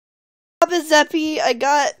Zeppy, I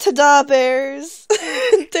got Tada bears.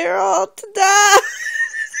 They're all Tada.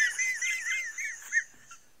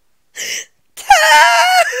 Tada!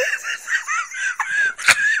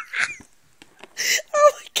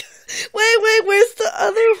 Oh my god. Wait, where's the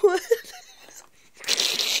other one?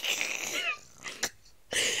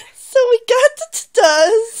 So we got the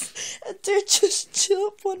Tadas, and they're just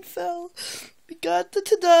chill, one fell. We got the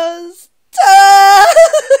Tadas. Ta!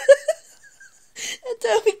 And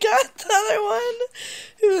then we got the other one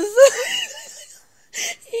who's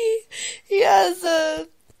he has a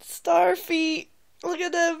star feet. Look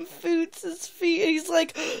at him, Foots his feet, and he's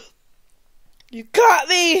like, "You got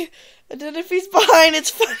me!" And then if he's behind, it's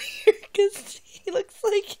funnier because he looks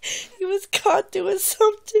like he was caught doing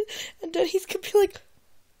something, and then he's gonna be like,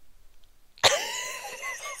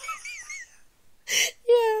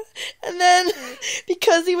 yeah. And then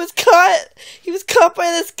because he was caught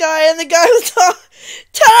by this guy, and the guy was ta-da!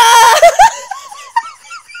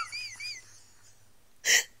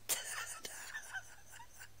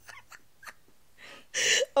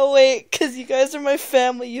 Oh wait, because you guys are my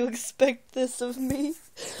family, you expect this of me.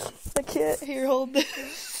 I can't. Here, hold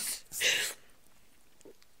this.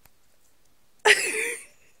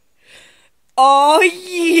 Oh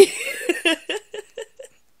yeah.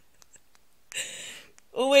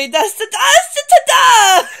 Oh wait, that's the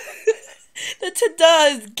Tada! The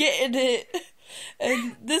Tada is getting it.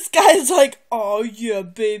 And this guy's like, oh yeah,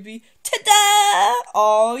 baby. Tada!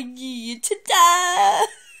 Oh yeah, Tada!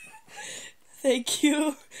 Thank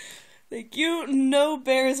you. Thank you. No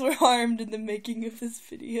bears were harmed in the making of this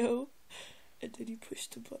video. And then he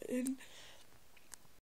pushed the button.